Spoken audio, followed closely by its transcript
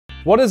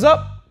What is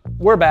up?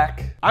 We're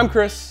back. I'm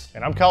Chris.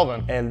 And I'm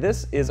Kelvin. And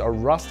this is a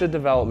Rusted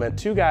Development,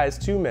 2 guys,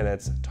 2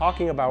 minutes,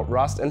 talking about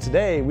Rust. And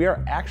today we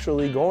are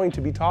actually going to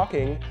be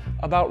talking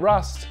about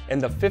Rust and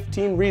the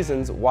 15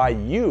 reasons why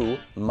you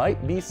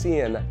might be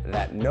seeing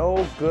that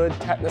no good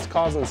tetanus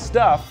causing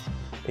stuff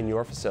in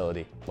your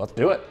facility. Let's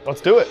do it.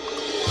 Let's do it.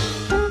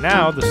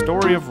 Now the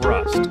story of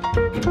Rust and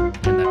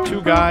the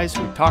 2 guys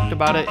who talked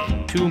about it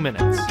in 2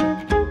 minutes.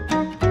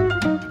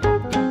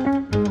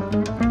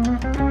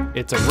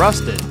 It's a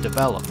Rusted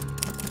Development.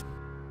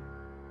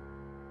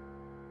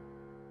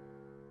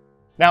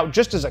 Now,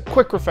 just as a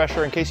quick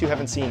refresher, in case you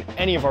haven't seen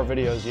any of our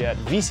videos yet,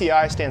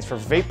 VCI stands for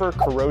Vapor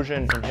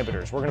Corrosion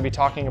Inhibitors. We're going to be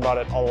talking about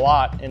it a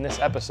lot in this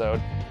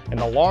episode, and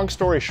the long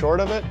story short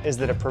of it is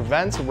that it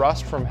prevents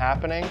rust from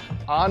happening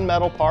on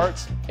metal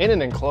parts in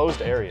an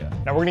enclosed area.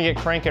 Now, we're going to get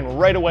cranking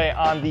right away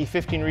on the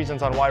 15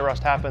 reasons on why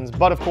rust happens,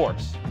 but of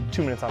course,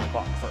 2 minutes on the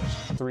clock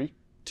first. 3,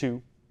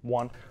 2,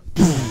 1.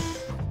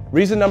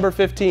 Reason number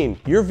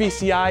 15, your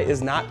VCI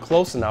is not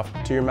close enough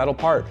to your metal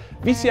part.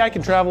 VCI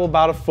can travel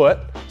about a foot,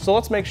 so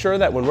let's make sure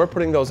that when we're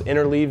putting those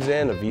interleaves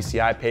in, of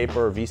VCI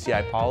paper or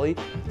VCI poly,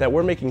 that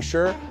we're making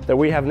sure that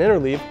we have an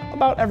interleave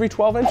about every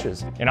 12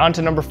 inches. And on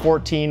to number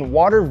 14,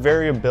 water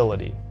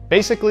variability.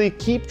 Basically,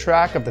 keep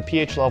track of the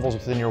pH levels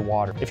within your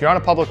water. If you're on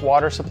a public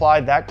water supply,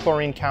 that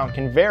chlorine count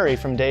can vary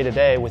from day to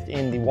day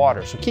within the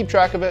water. So keep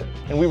track of it,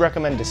 and we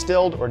recommend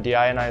distilled or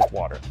deionized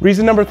water.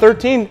 Reason number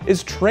 13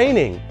 is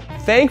training.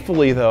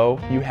 Thankfully though,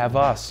 you have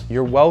us.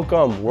 You're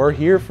welcome. We're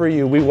here for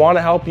you. We want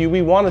to help you.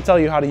 We want to tell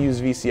you how to use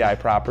VCI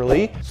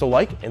properly. So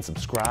like and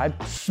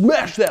subscribe.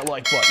 Smash that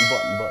like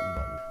button.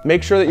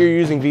 Make sure that you're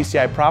using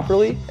VCI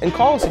properly and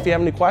call us if you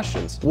have any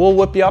questions. We'll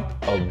whip you up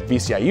a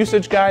VCI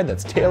usage guide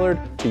that's tailored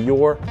to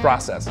your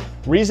process.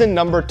 Reason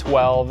number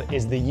 12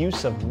 is the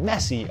use of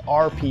messy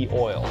RP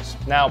oils.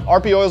 Now,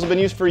 RP oils have been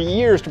used for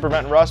years to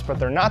prevent rust, but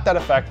they're not that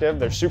effective.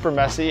 They're super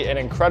messy and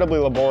incredibly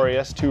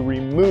laborious to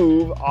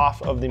remove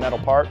off of the metal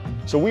part.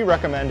 So we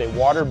recommend a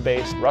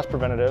water-based rust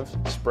preventative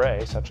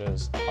spray such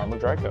as Armor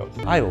Dry Coat.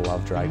 I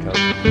love dry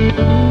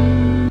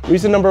coat.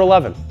 Reason number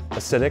 11,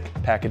 acidic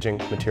packaging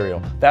material.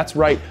 That's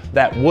right,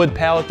 that wood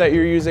pallet that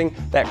you're using,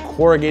 that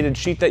corrugated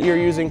sheet that you're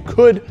using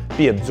could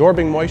be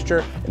absorbing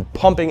moisture and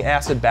pumping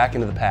acid back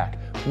into the pack.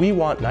 We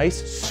want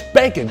nice,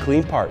 spanking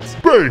clean parts.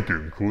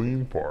 Spanking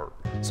clean part.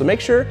 So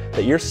make sure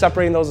that you're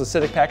separating those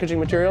acidic packaging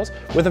materials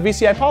with a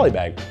VCI poly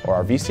bag or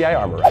our VCI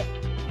Armor Wrap.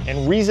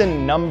 And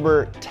reason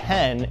number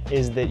 10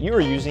 is that you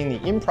are using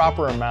the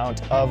improper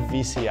amount of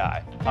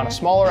VCI. On a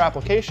smaller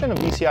application, a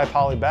VCI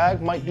poly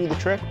bag might do the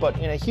trick, but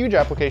in a huge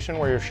application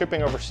where you're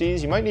shipping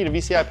overseas, you might need a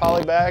VCI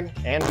poly bag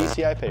and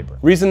VCI paper.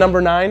 Reason number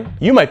 9,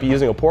 you might be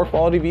using a poor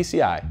quality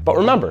VCI. But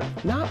remember,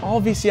 not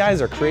all VCIs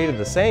are created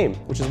the same,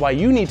 which is why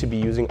you need to be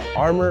using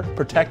Armor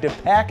Protective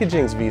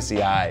Packaging's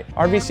VCI.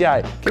 Our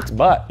VCI kicks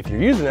butt. If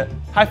you're using it,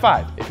 high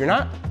five. If you're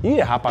not, you need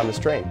to hop on this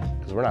train,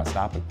 because we're not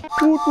stopping.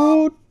 Woot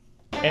woot.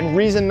 And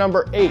reason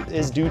number 8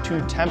 is due to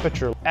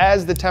temperature.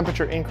 As the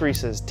temperature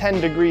increases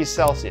 10 degrees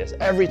Celsius,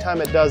 every time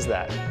it does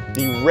that,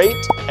 the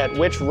rate at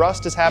which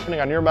rust is happening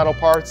on your metal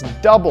parts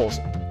doubles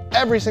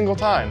every single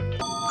time.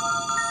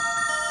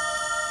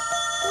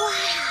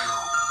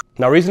 Wow.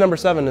 Now reason number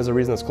 7 is a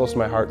reason that's close to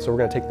my heart, so we're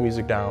gonna take the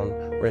music down,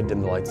 we're gonna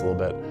dim the lights a little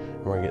bit,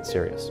 and we're gonna get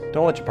serious.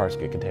 Don't let your parts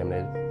get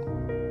contaminated.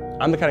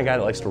 I'm the kind of guy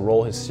that likes to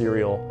roll his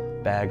cereal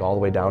bag all the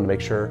way down to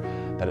make sure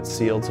that it's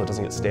sealed so it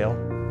doesn't get stale.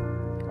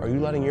 Are you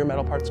letting your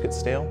metal parts get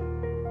stale?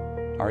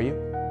 Are you?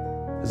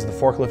 Is the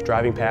forklift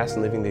driving past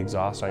and leaving the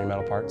exhaust on your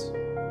metal parts?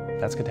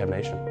 That's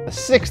contamination. The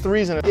 6th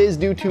reason is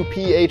due to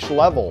pH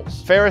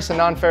levels. Ferrous and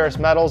non-ferrous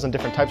metals and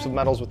different types of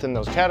metals within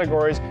those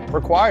categories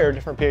require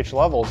different pH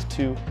levels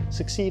to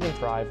succeed and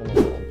thrive in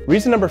the world.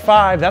 Reason number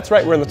 5, that's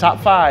right, we're in the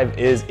top 5,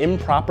 is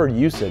improper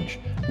usage.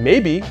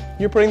 Maybe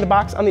you're putting the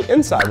box on the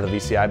inside of the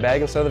VCI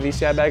bag instead of the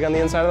VCI bag on the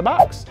inside of the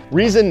box.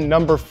 Reason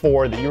number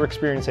 4 that you're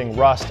experiencing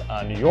rust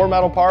on your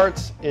metal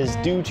parts is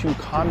due to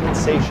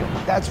condensation.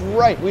 That's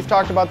right, we've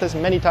talked about this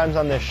many times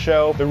on this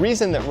show. The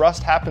reason that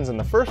rust happens in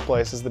the first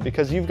place is that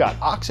because you've got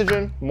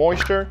oxygen,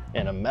 moisture,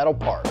 and a metal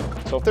part.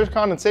 So if there's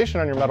condensation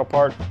on your metal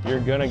part,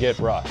 you're gonna get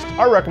rust.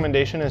 Our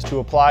recommendation is to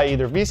apply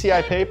either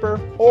VCI paper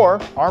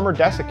or Armor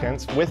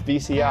desiccants with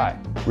VCI.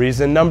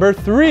 Reason number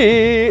 3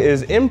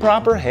 is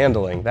improper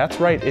handling. That's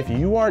right, if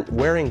you aren't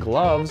wearing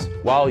gloves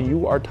while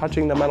you are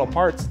touching the metal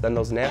parts, then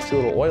those nasty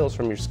little oils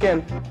from your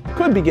skin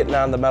could be getting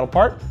on the metal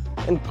part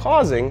and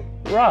causing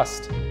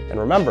rust. And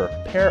remember,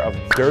 a pair of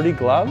dirty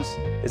gloves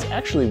is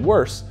actually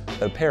worse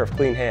than a pair of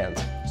clean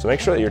hands. So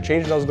make sure that you're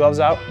changing those gloves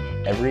out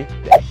every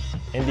day.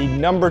 And the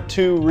number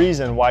 2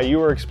 reason why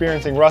you are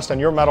experiencing rust on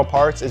your metal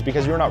parts is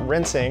because you're not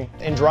rinsing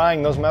and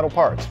drying those metal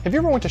parts. Have you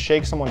ever went to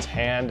shake someone's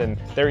hand and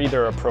they're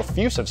either a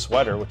profusive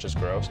sweater, which is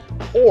gross,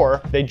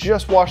 or they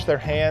just washed their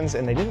hands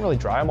and they didn't really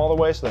dry them all the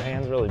way, so their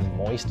hands are really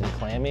moist and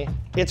clammy?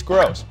 It's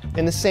gross.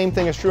 And the same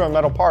thing is true on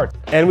metal parts.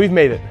 And we've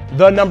made it.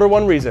 The number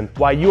 1 reason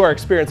why you are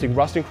experiencing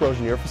rust and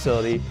corrosion in your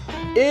facility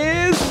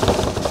is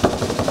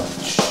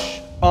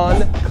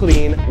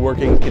unclean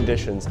working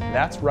conditions.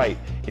 That's right.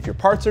 If your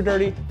parts are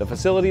dirty, the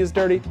facility is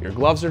dirty, your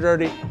gloves are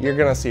dirty, you're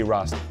gonna see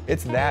rust.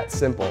 It's that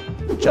simple.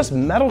 Just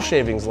metal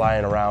shavings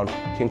lying around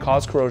can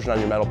cause corrosion on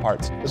your metal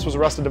parts. This was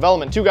Rusted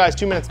Development. 2 guys,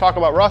 2 minutes talk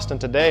about rust, and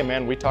today,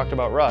 man, we talked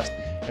about rust.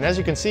 And as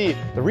you can see,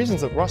 the reasons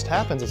that rust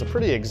happens is a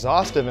pretty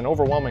exhaustive and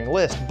overwhelming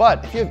list,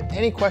 but if you have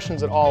any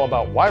questions at all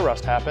about why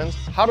rust happens,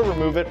 how to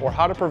remove it, or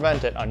how to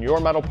prevent it on your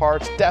metal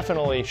parts,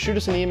 definitely shoot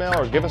us an email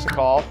or give us a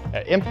call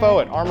at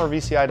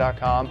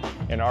info@armorvci.com,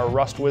 and our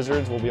rust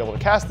wizards will be able to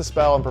cast the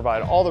spell and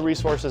provide all the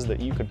resources that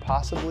you could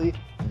possibly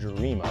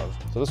dream of.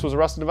 So this was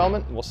Rusted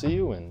Development. We'll see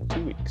you in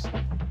 2 weeks.